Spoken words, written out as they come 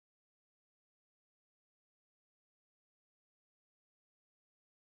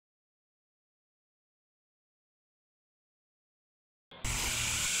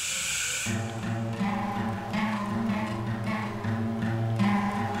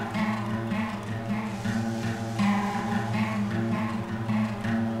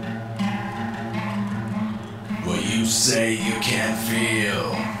say you can't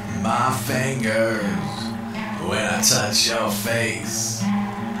feel my fingers when I touch your face.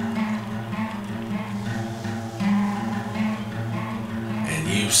 And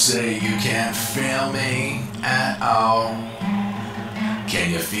you say you can't feel me at all.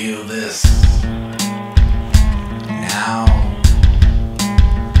 Can you feel this now?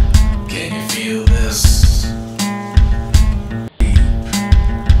 Can you feel this?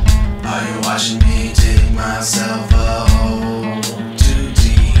 Are you watching me dig myself a hole too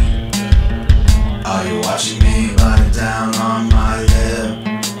deep? Are you watching me bite down on my lip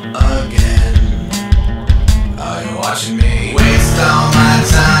again? Are you watching me waste all my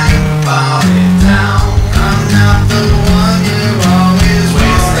time falling down? I'm not the one you always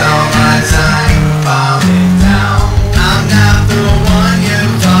waste all my time falling down. I'm not the one you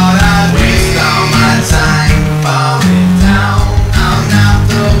thought I'd waste all my time falling down. I'm not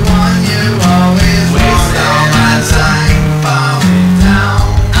the one you always waste all my time falling down.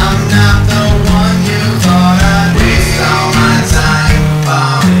 I'm not the one you thought I'd waste all my time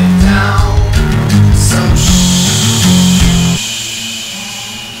falling down. So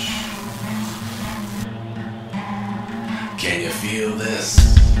can you feel this?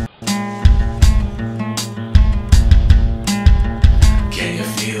 Can you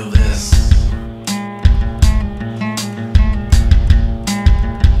feel this?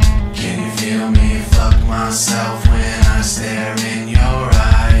 Can you feel me fuck myself when I stare in your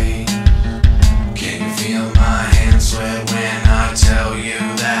eyes? Can you feel my hands sweat when I tell you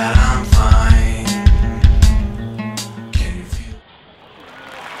that I'm fine? Can you feel?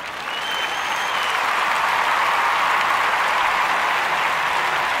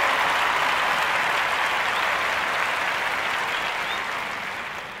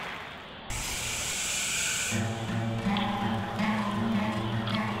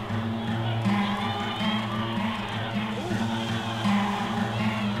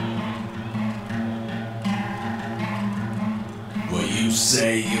 Well, you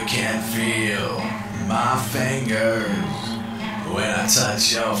say you can't feel my fingers when I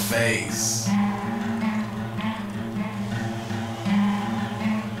touch your face.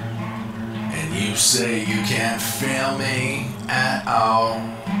 And you say you can't feel me at all.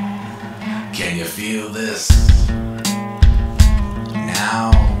 Can you feel this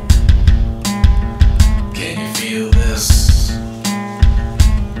now? Can you feel this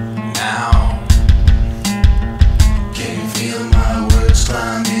now? Can you feel my words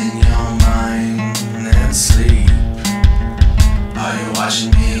climb in your mind and sleep? Are you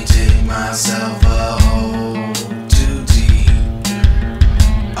watching me dig myself a hole too deep?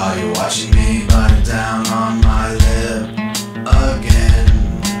 Are you watching me bite down on my lip again?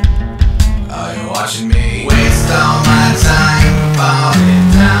 Are you watching me